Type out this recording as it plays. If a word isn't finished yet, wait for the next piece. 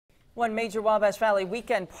One major Wabash Valley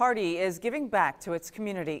weekend party is giving back to its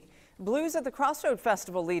community. Blues at the Crossroad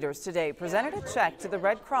Festival leaders today presented a check to the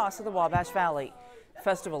Red Cross of the Wabash Valley.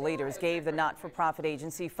 Festival leaders gave the not-for-profit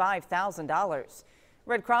agency $5,000.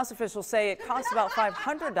 Red Cross officials say it costs about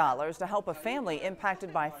 $500 to help a family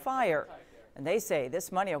impacted by fire. And they say this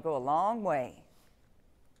money will go a long way.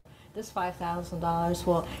 This $5,000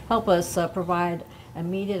 will help us provide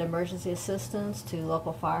immediate emergency assistance to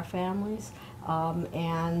local fire families,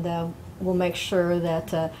 and we'll make sure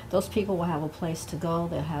that those people will have a place to go.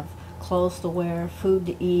 They'll have clothes to wear, food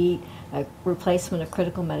to eat, a replacement of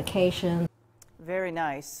critical medication. Very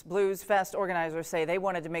nice. Bluesfest organizers say they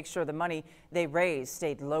wanted to make sure the money they raised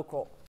stayed local.